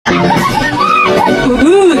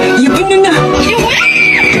예쁜 누나.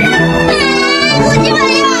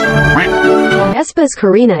 aespa's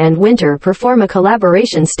Karina and Winter perform a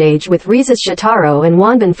collaboration stage with RIIZE'S Shotaro and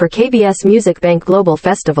Wonbin for KBS Music Bank Global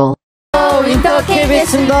Festival. 윈터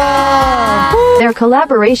KBS입니다. Their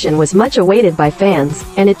collaboration was much awaited by fans,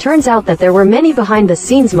 and it turns out that there were many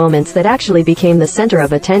behind-the-scenes moments that actually became the center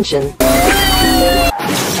of attention.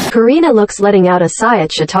 Karina looks letting out a sigh at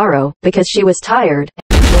Shotaro, because she was tired.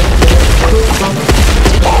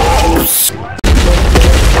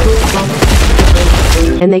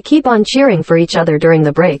 And they keep on cheering for each other during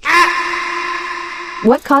the break.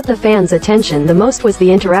 What caught the fans' attention the most was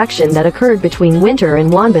the interaction that occurred between Winter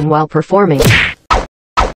and Wonbin while performing.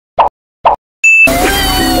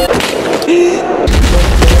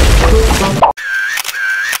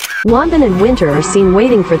 Wonbin and Winter are seen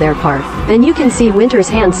waiting for their part, then you can see Winter's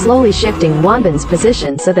hand slowly shifting Wonbin's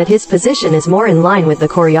position so that his position is more in line with the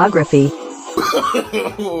choreography.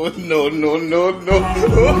 No.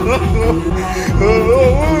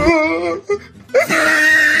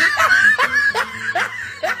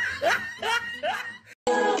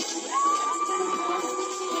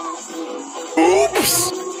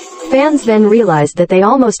 Fans then realized that they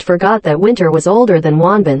almost forgot that Winter was older than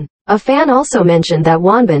Wonbin. A fan also mentioned that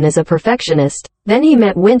Wonbin is a perfectionist. Then he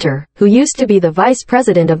met Winter, who used to be the vice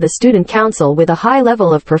president of the student council with a high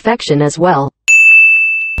level of perfection as well.